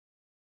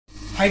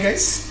Hi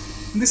guys,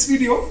 in this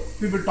video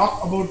we will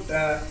talk about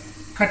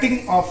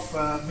cutting of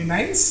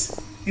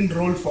vinyls in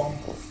roll form.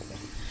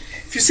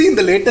 If you see in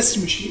the latest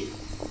machine,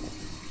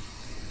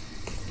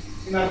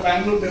 in our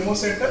Bangalore demo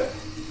center,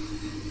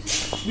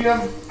 we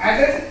have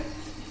added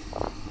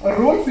a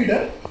roll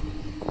feeder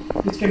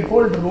which can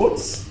hold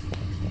rolls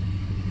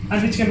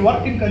and which can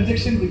work in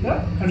conjunction with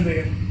the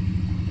conveyor.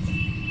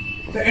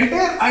 The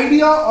entire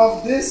idea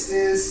of this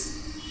is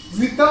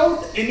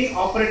without any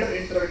operator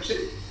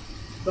intervention,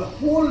 the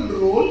whole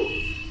roll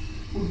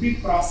would be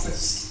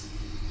processed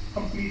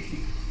completely.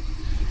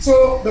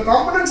 So the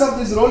components of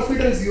this roll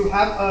feeder is you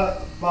have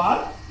a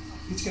bar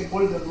which can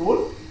hold the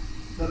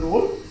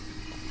roll.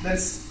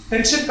 There's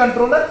tension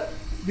controller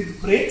with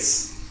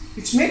brakes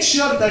which makes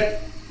sure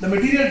that the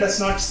material does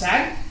not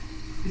sag,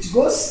 which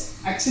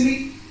goes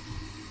actually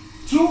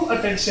through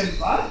a tension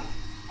bar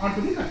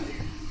onto the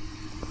conveyor.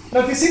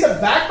 Now if you see the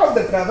back of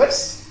the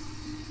traverse,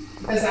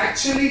 it has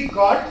actually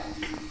got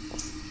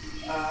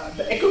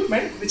the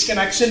equipment which can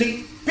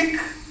actually pick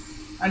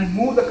and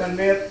move the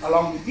conveyor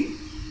along with the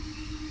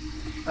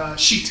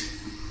sheet.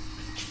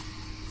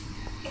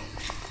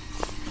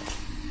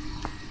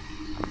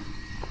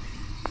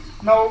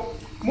 Now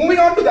moving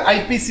on to the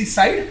IPC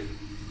side.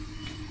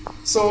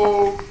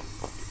 So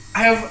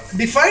I have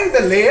defined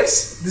the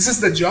layers. This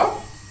is the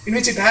job in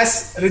which it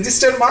has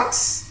register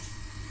marks,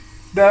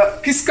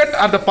 the KissCut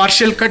or the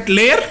partial cut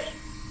layer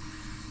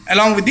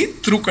along with the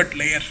through cut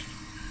layer.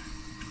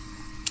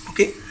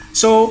 Okay,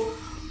 so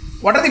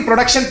what are the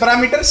production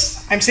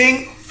parameters? I'm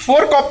saying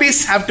 4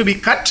 copies have to be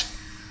cut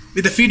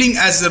with the feeding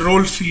as the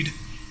roll feed.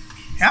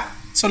 Yeah,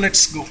 so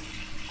let's go.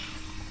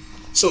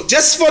 So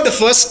just for the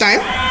first time,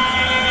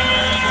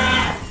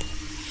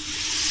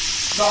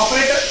 the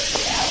operator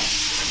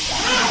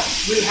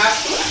will have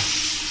to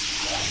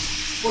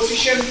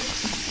position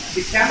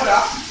the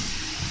camera.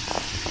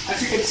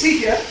 As you can see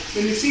here,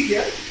 when you see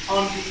here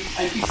on the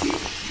IPC,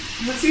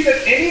 you will see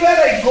that anywhere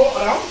I go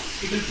around,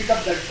 it will pick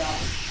up that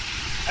dot.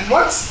 And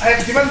once I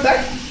have given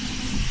that,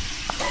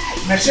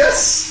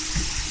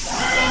 measures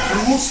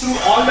and moves through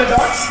all the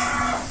dots.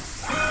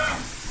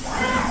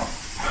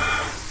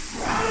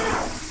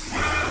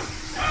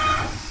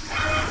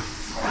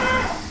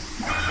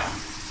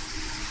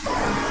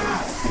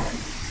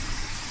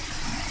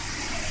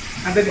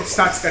 And then it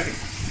starts cutting.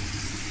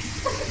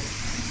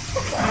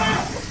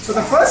 So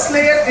the first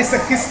layer is the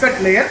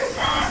KissCut layer.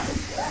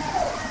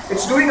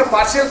 It's doing a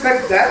partial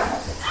cut there.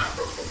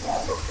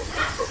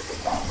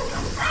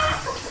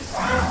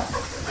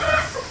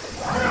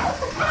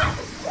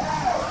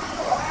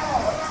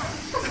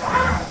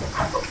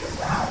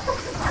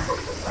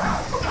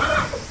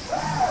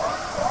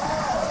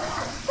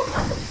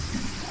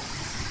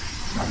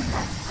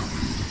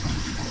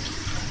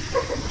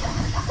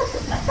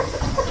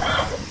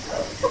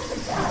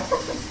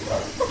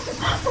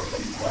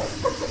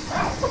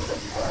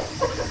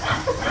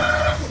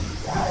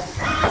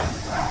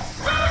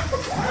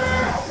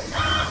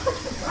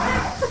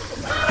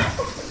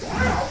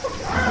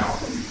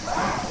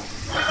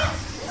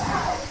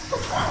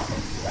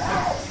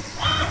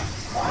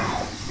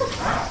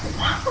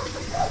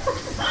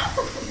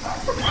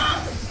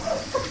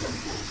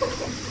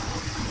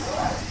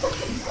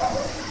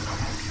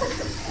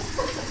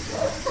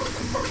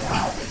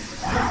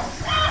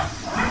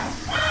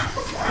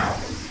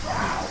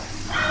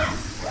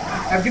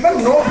 I've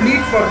given no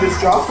bleed for this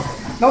job.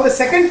 Now the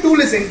second tool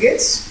is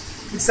engaged.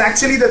 It's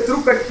actually the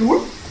through cut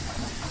tool.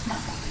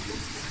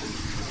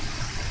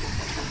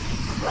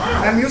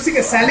 I'm using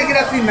a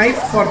Psaligraphy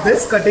knife for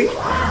this cutting,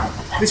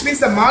 which means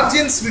the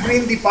margins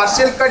between the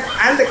partial cut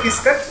and the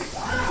KissCut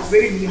is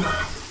very minimal.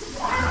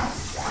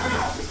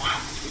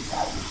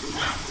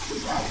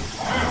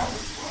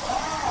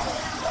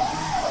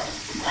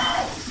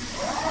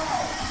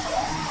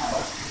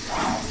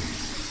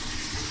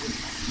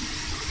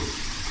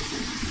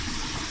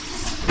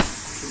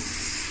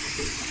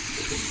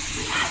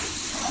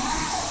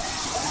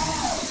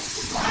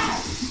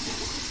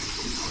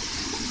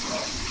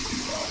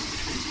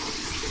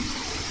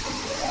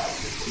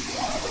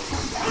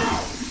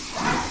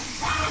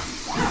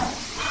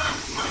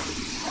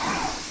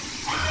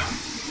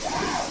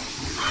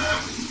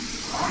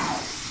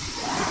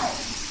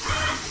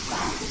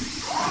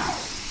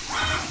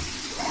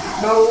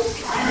 Now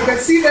you can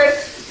see that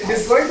it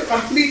is going to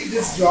complete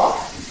this job.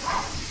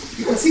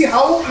 You can see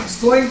how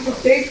it's going to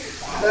take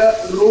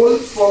the roll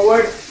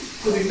forward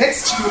to the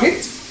next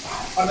unit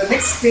or the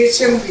next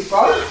station we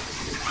call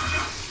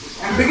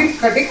and begin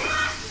cutting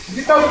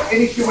without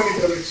any human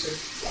intervention.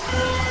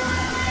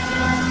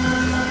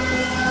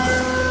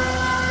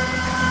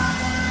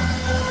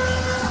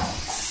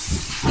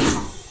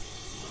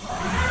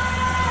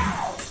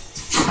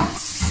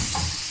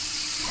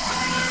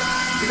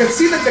 You can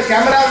see that the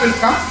camera will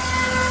come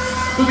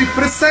to the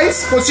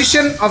precise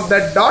position of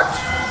that dot,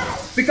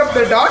 pick up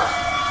the dot,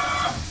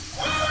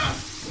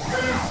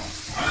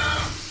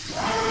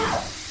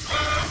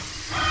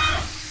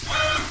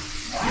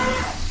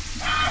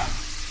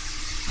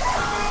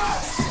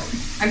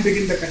 and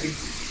begin the cutting.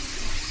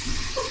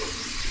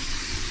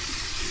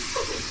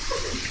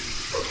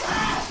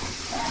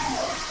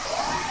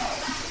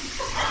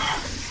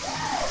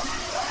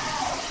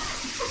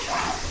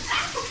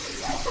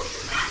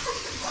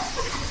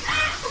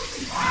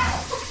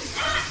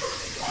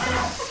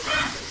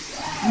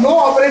 No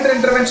operator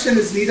intervention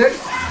is needed,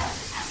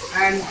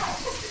 and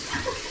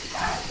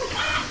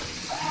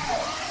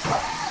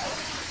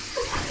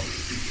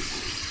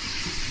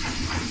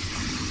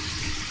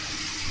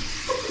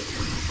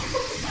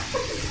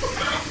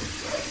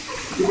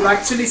you will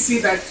actually see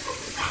that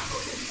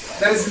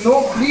there is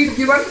no bleed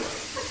given,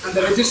 and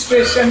the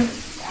registration,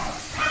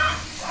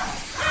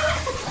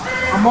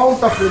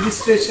 amount of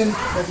registration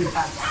that you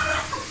have.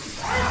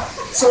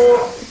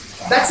 So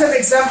that's an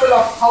example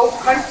of how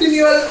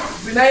continual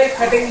vinyl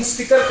cutting,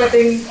 sticker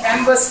cutting,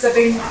 canvas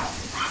cutting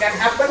can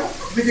happen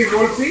with the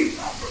roll feed.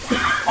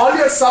 All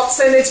your soft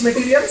silage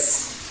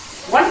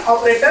materials, one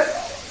operator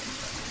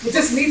who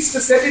just needs to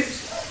set it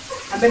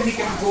and then he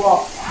can go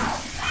off.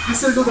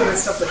 This will do the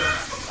rest of the day.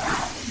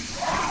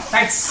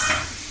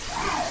 Thanks.